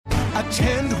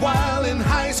Attend while in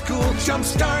high school.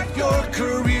 Jumpstart your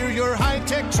career. Your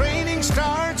high-tech training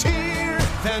starts here.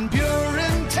 Van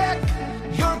Buren Tech.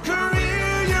 Your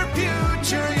career, your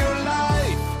future, your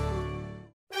life.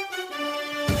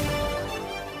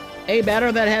 A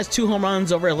batter that has 2 home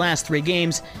runs over the last 3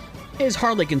 games is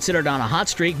hardly considered on a hot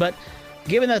streak, but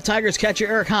given that Tigers catcher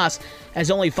Eric Haase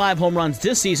has only 5 home runs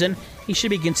this season, he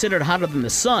should be considered hotter than the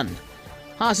sun.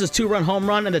 Haase's 2-run home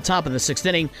run in the top of the 6th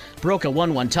inning broke a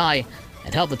 1-1 tie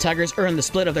and helped the Tigers earn the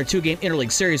split of their 2-game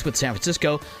interleague series with San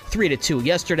Francisco 3-2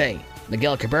 yesterday.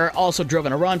 Miguel Cabrera also drove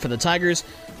in a run for the Tigers,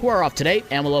 who are off today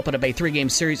and will open up a 3-game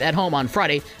series at home on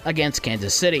Friday against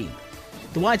Kansas City.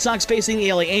 The White Sox facing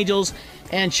the LA Angels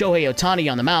and Shohei Ohtani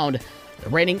on the mound. The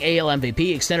reigning AL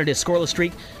MVP extended his scoreless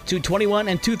streak to 21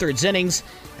 2/3 innings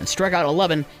and struck out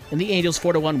 11 in the Angels'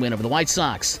 4-1 win over the White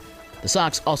Sox. The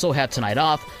Sox also have tonight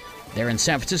off. They're in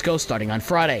San Francisco starting on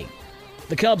Friday.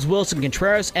 The Cubs' Willson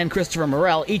Contreras and Christopher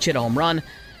Morel each hit a home run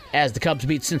as the Cubs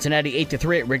beat Cincinnati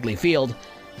 8-3 at Wrigley Field.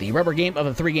 The rubber game of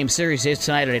the 3-game series is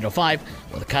tonight at 8:05,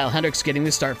 with Kyle Hendricks getting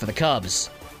the start for the Cubs.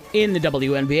 In the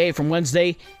WNBA from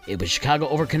Wednesday, it was Chicago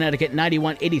over Connecticut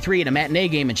 91-83 in a matinee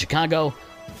game in Chicago.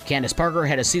 Candace Parker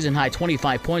had a season-high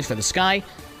 25 points for the Sky.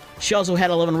 She also had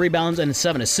 11 rebounds and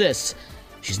 7 assists.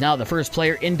 She's now the first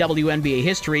player in WNBA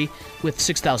history with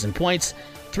 6,000 points,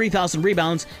 3,000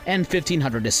 rebounds, and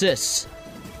 1,500 assists.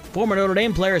 Former Notre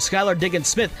Dame player Skylar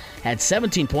Diggins-Smith had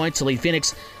 17 points to lead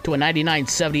Phoenix to a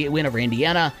 99-78 win over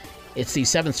Indiana. It's the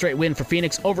 7th straight win for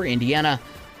Phoenix over Indiana.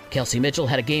 Kelsey Mitchell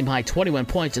had a game-high 21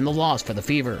 points in the loss for the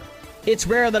Fever. It's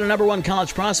rare that a number 1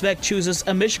 college prospect chooses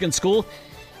a Michigan school.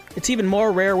 It's even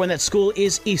more rare when that school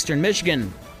is Eastern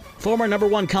Michigan. Former number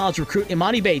 1 college recruit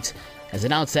Imani Bates has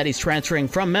announced that he's transferring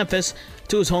from Memphis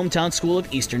to his hometown school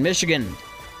of Eastern Michigan.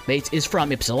 Bates is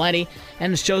from Ypsilanti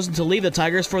and has chosen to leave the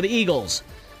Tigers for the Eagles.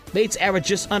 Bates averaged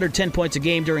just under 10 points a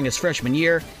game during his freshman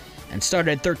year and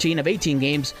started 13 of 18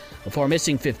 games before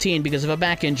missing 15 because of a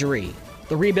back injury.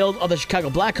 The rebuild of the Chicago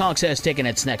Blackhawks has taken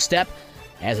its next step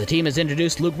as the team has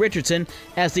introduced Luke Richardson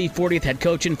as the 40th head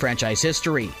coach in franchise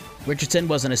history. Richardson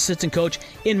was an assistant coach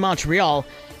in Montreal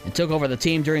and took over the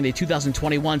team during the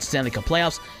 2021 Stanley Cup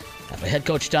playoffs after head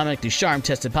coach Dominic Ducharme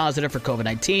tested positive for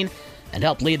COVID-19 and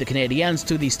helped lead the Canadiens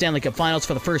to the Stanley Cup Finals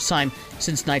for the first time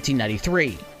since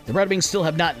 1993. The Red Wings still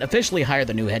have not officially hired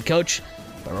the new head coach,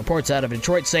 but reports out of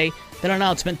Detroit say that an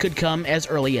announcement could come as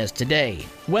early as today.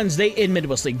 Wednesday in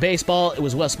Midwest League Baseball, it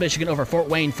was West Michigan over Fort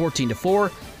Wayne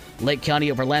 14-4, Lake County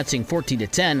over Lansing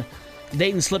 14-10,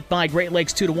 Dayton slipped by Great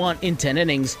Lakes 2-1 in 10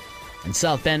 innings, and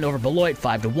South Bend over Beloit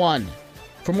 5-1.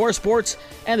 For more sports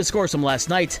and the scores from last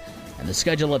night and the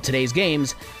schedule of today's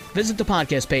games, visit the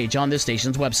podcast page on this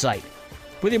station's website.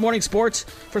 With your morning sports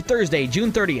for Thursday,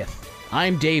 June 30th,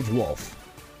 I'm Dave Wolf.